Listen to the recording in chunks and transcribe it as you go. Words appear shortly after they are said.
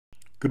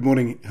Good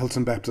morning,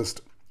 Hilton Baptist.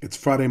 It's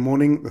Friday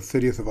morning, the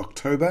 30th of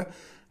October,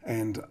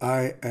 and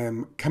I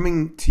am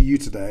coming to you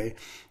today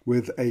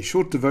with a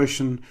short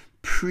devotion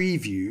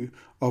preview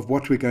of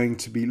what we're going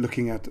to be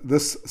looking at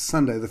this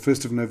Sunday, the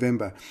 1st of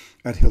November,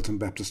 at Hilton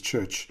Baptist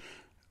Church.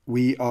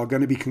 We are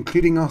going to be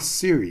concluding our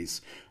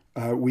series.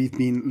 We've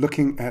been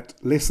looking at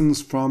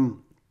lessons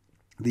from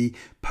the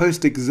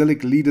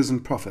post-exilic leaders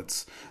and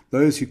prophets,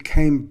 those who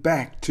came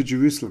back to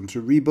Jerusalem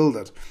to rebuild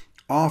it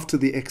after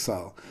the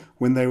exile,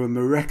 when they were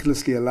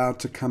miraculously allowed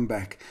to come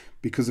back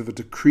because of a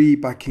decree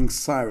by King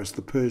Cyrus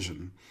the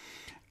Persian.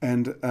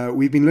 And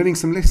we've been learning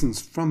some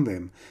lessons from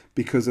them,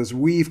 because as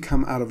we've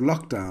come out of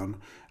lockdown,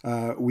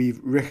 we've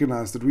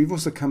recognized that we've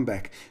also come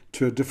back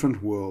to a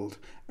different world,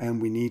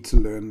 and we need to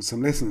learn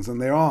some lessons.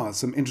 And there are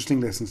some interesting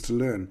lessons to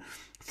learn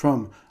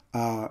from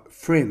our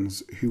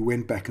friends who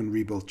went back and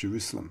rebuilt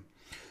Jerusalem.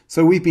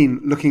 So we've been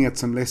looking at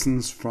some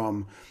lessons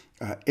from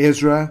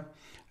Ezra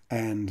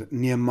and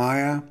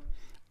Nehemiah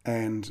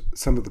and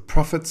some of the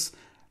prophets,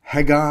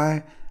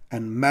 Haggai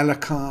and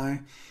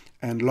Malachi.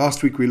 And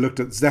last week we looked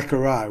at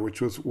Zechariah,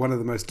 which was one of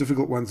the most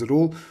difficult ones of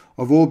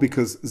all,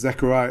 because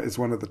Zechariah is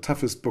one of the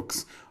toughest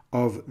books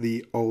of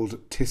the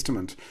Old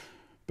Testament.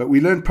 But we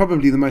learned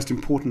probably the most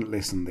important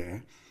lesson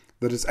there,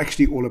 that it's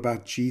actually all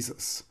about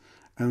Jesus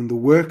and the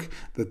work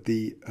that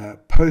the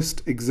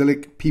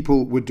post-exilic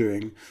people were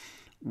doing,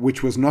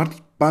 which was not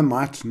by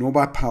might nor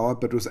by power,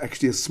 but was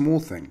actually a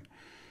small thing.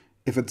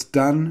 If it's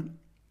done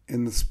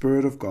in the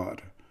Spirit of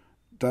God,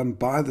 done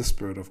by the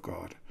Spirit of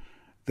God,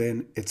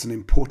 then it's an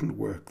important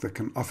work that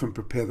can often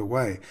prepare the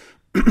way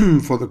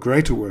for the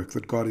greater work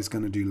that God is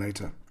going to do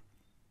later.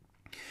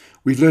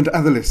 We've learned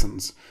other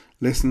lessons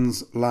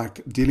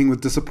like dealing with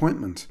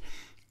disappointment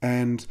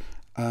and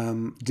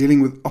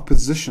dealing with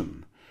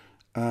opposition.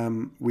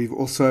 We've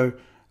also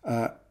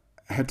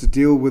had to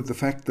deal with the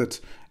fact that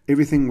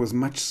everything was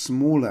much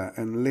smaller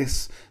and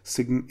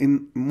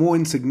more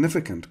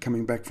insignificant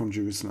coming back from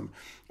Jerusalem.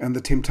 And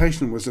the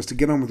temptation was just to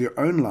get on with your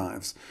own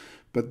lives.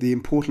 But the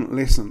important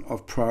lesson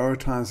of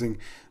prioritizing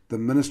the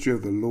ministry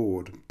of the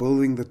Lord,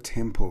 building the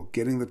temple,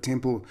 getting the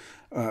temple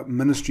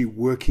ministry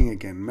working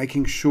again,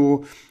 making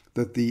sure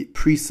that the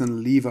priests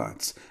and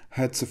Levites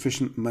had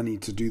sufficient money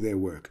to do their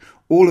work.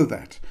 All of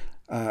that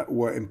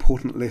were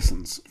important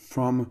lessons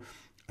from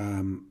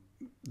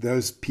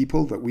those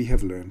people that we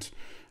have learned.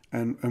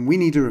 And we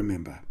need to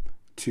remember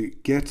to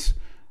get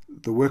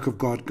the work of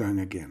God going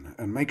again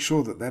and make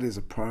sure that that is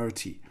a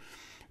priority,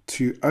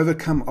 to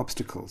overcome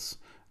obstacles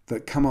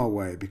that come our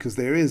way, because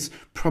there is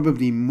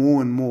probably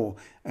more and more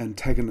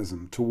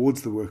antagonism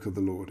towards the work of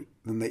the Lord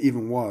than there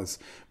even was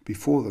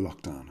before the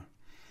lockdown.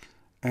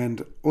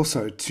 And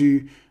also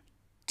to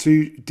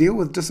deal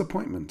with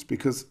disappointment,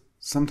 because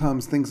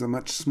sometimes things are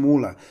much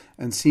smaller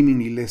and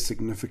seemingly less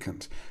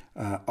significant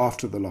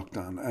after the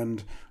lockdown.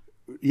 And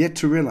yet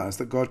to realize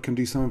that God can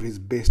do some of his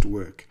best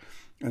work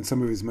and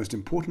some of his most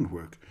important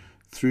work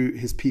through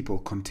his people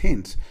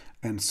content,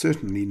 and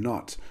certainly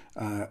not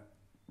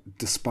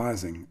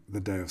despising the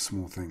day of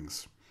small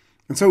things.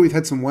 And so we've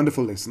had some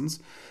wonderful lessons,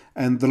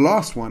 and the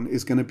last one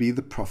is going to be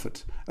the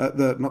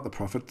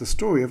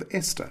story of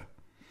Esther.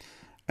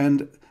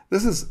 And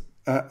this is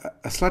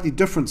a slightly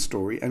different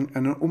story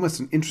and almost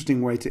an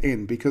interesting way to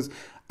end, because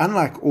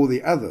unlike all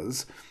the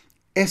others,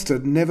 Esther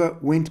never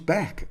went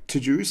back to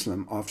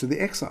Jerusalem after the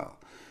exile.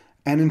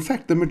 And in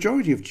fact, the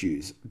majority of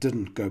Jews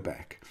didn't go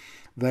back.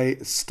 They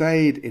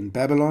stayed in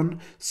Babylon,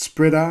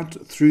 spread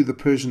out through the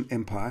Persian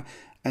Empire,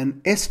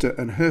 and Esther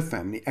and her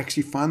family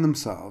actually find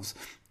themselves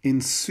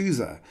in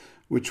Susa,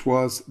 which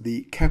was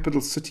the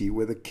capital city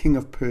where the king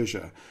of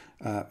Persia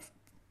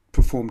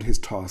performed his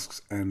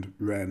tasks and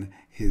ran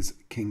his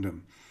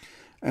kingdom.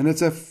 And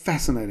it's a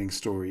fascinating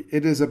story.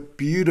 It is a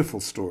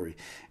beautiful story.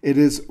 It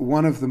is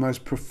one of the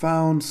most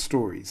profound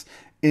stories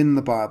in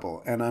the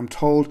Bible. And I'm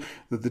told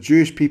that the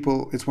Jewish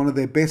people, it's one of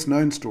their best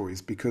known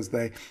stories, because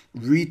they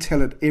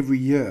retell it every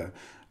year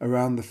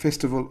around the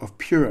festival of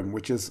Purim,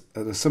 which is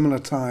at a similar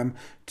time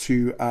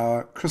to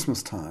our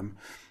Christmas time.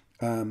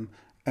 And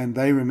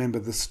they remember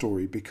this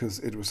story because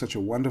it was such a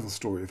wonderful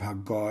story of how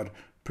God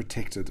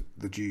protected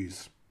the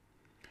Jews.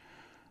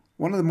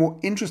 One of the more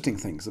interesting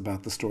things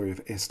about the story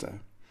of Esther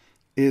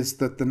is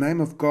that the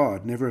name of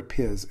God never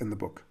appears in the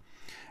book.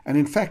 And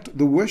in fact,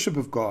 the worship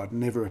of God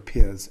never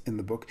appears in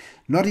the book,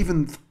 not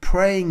even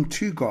praying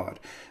to God.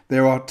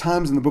 There are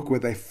times in the book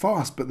where they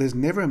fast, but there's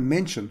never a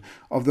mention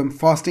of them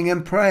fasting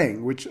and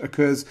praying, which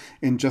occurs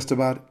in just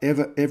about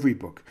every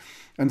book.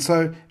 And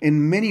so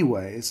in many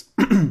ways,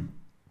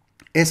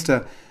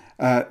 Esther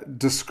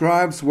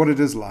describes what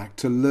it is like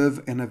to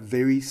live in a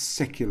very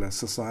secular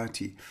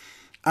society.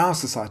 Our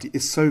society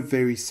is so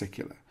very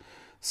secular.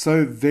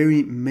 So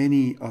very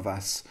many of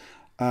us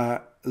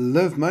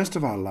live most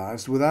of our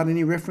lives without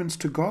any reference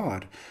to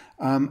God.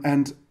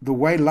 And the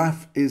way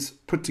life is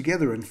put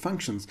together and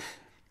functions,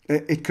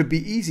 it could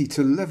be easy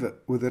to live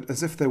with it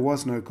as if there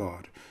was no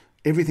God.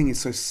 Everything is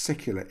so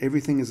secular.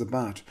 Everything is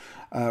about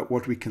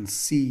what we can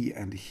see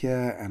and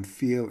hear and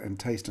feel and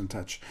taste and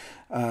touch.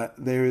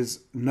 There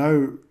is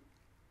no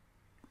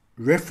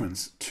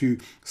reference to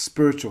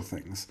spiritual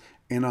things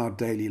in our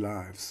daily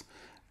lives.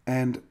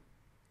 And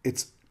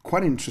it's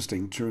quite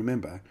interesting to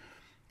remember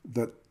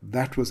that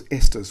that was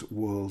Esther's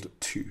world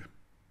too.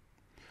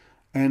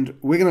 And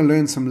we're going to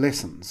learn some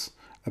lessons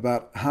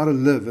about how to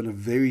live in a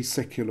very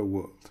secular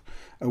world,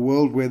 a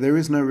world where there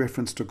is no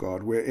reference to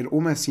God, where it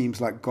almost seems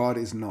like God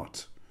is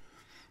not.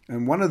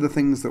 And one of the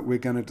things that we're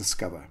going to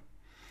discover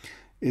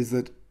is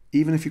that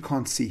even if you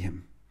can't see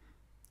him,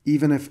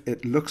 even if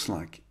it looks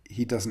like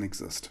he doesn't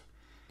exist,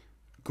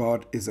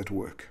 God is at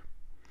work.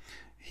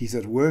 He's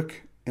at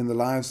work in the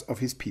lives of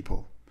his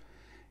people.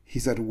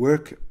 He's at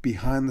work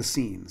behind the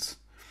scenes,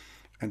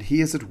 and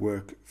he is at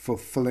work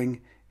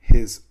fulfilling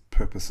his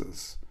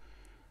purposes.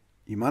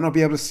 You might not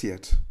be able to see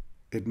it.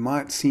 It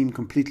might seem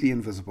completely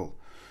invisible,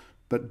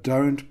 but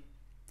don't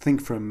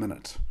think for a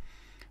minute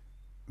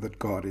that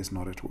God is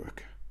not at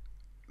work.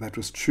 That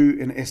was true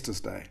in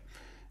Esther's day.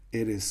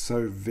 It is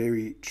so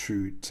very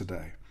true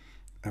today.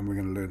 And we're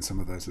going to learn some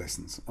of those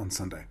lessons on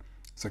Sunday.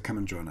 So come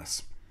and join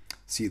us.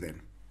 See you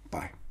then.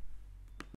 Bye.